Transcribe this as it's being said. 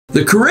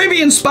The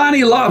Caribbean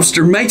spiny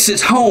lobster makes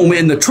its home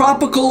in the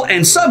tropical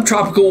and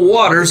subtropical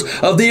waters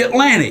of the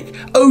Atlantic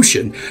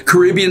Ocean,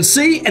 Caribbean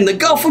Sea, and the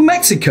Gulf of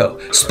Mexico.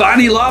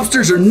 Spiny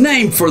lobsters are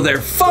named for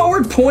their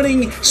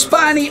forward-pointing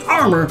spiny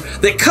armor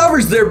that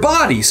covers their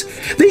bodies.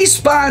 These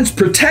spines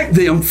protect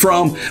them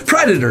from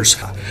predators.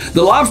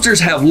 The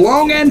lobsters have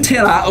long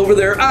antennae over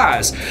their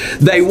eyes.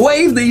 They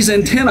wave these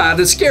antennae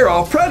to scare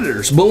off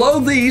predators.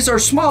 Below these are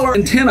smaller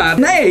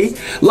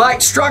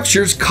antennae-like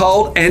structures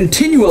called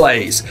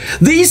antenualys.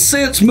 These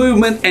sense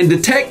movement and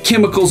detect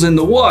chemicals in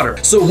the water.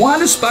 So why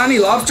do spiny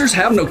lobsters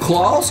have no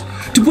claws?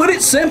 To put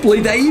it simply,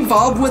 they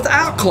evolved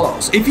without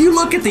claws. If you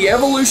look at the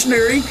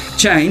evolutionary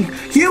chain,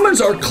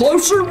 humans are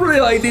closer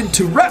related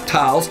to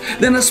reptiles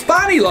than a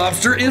spiny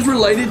lobster is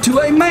related to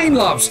a Maine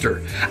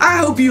lobster. I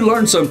hope you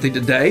learned something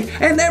today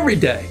and every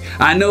day.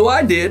 I know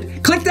I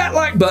did. Click that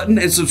like button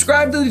and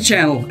subscribe to the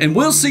channel, and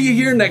we'll see you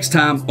here next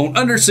time on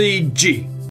Underside G.